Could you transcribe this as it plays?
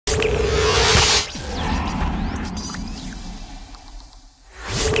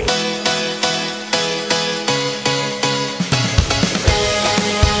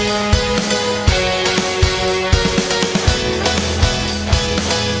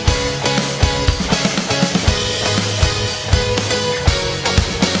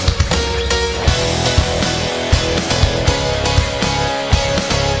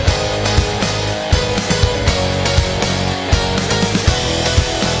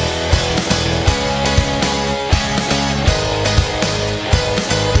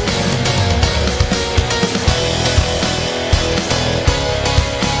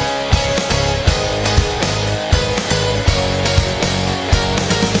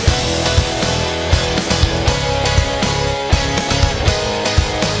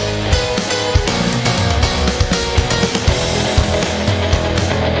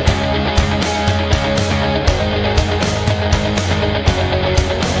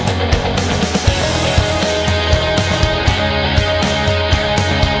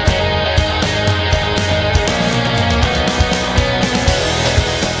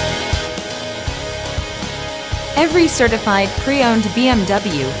Every certified pre-owned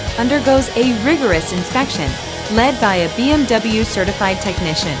BMW undergoes a rigorous inspection led by a BMW certified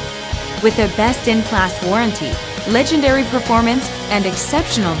technician. With a best-in-class warranty, legendary performance, and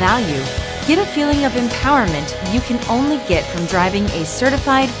exceptional value, get a feeling of empowerment you can only get from driving a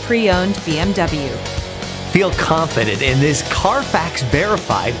certified pre-owned BMW. Feel confident in this CARFAX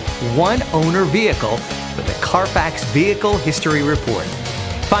verified one-owner vehicle with a CARFAX Vehicle History Report.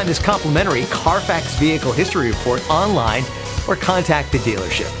 Find this complimentary CARFAX Vehicle History Report online or contact the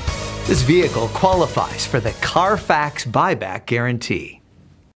dealership. This vehicle qualifies for the CARFAX buyback guarantee.